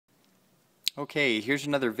Okay, here's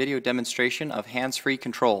another video demonstration of hands-free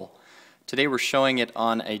control. Today we're showing it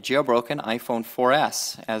on a jailbroken iPhone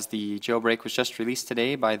 4S, as the jailbreak was just released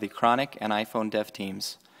today by the Chronic and iPhone dev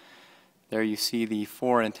teams. There you see the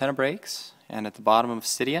 4 antenna breaks, and at the bottom of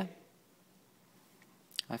Cydia,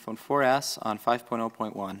 iPhone 4S on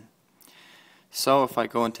 5.0.1. So if I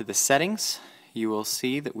go into the settings, you will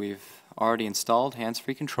see that we've already installed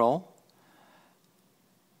hands-free control.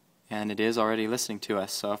 And it is already listening to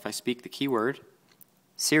us. So if I speak the keyword,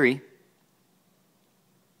 Siri.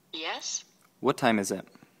 Yes? What time is it?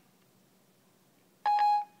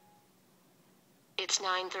 It's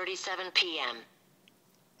 9:37 p.m.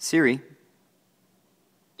 Siri.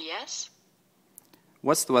 Yes?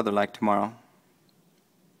 What's the weather like tomorrow?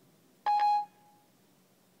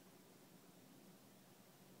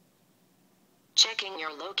 Checking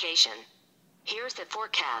your location. Here's the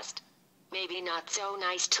forecast. Maybe not so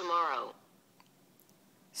nice tomorrow.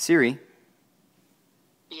 Siri.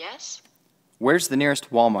 Yes? Where's the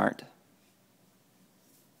nearest Walmart?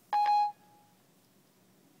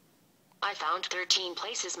 I found 13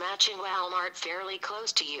 places matching Walmart fairly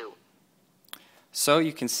close to you. So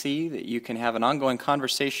you can see that you can have an ongoing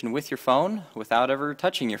conversation with your phone without ever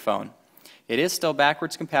touching your phone. It is still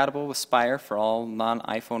backwards compatible with Spire for all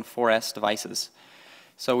non-iPhone 4S devices.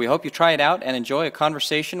 So we hope you try it out and enjoy a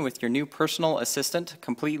conversation with your new personal assistant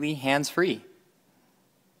completely hands-free.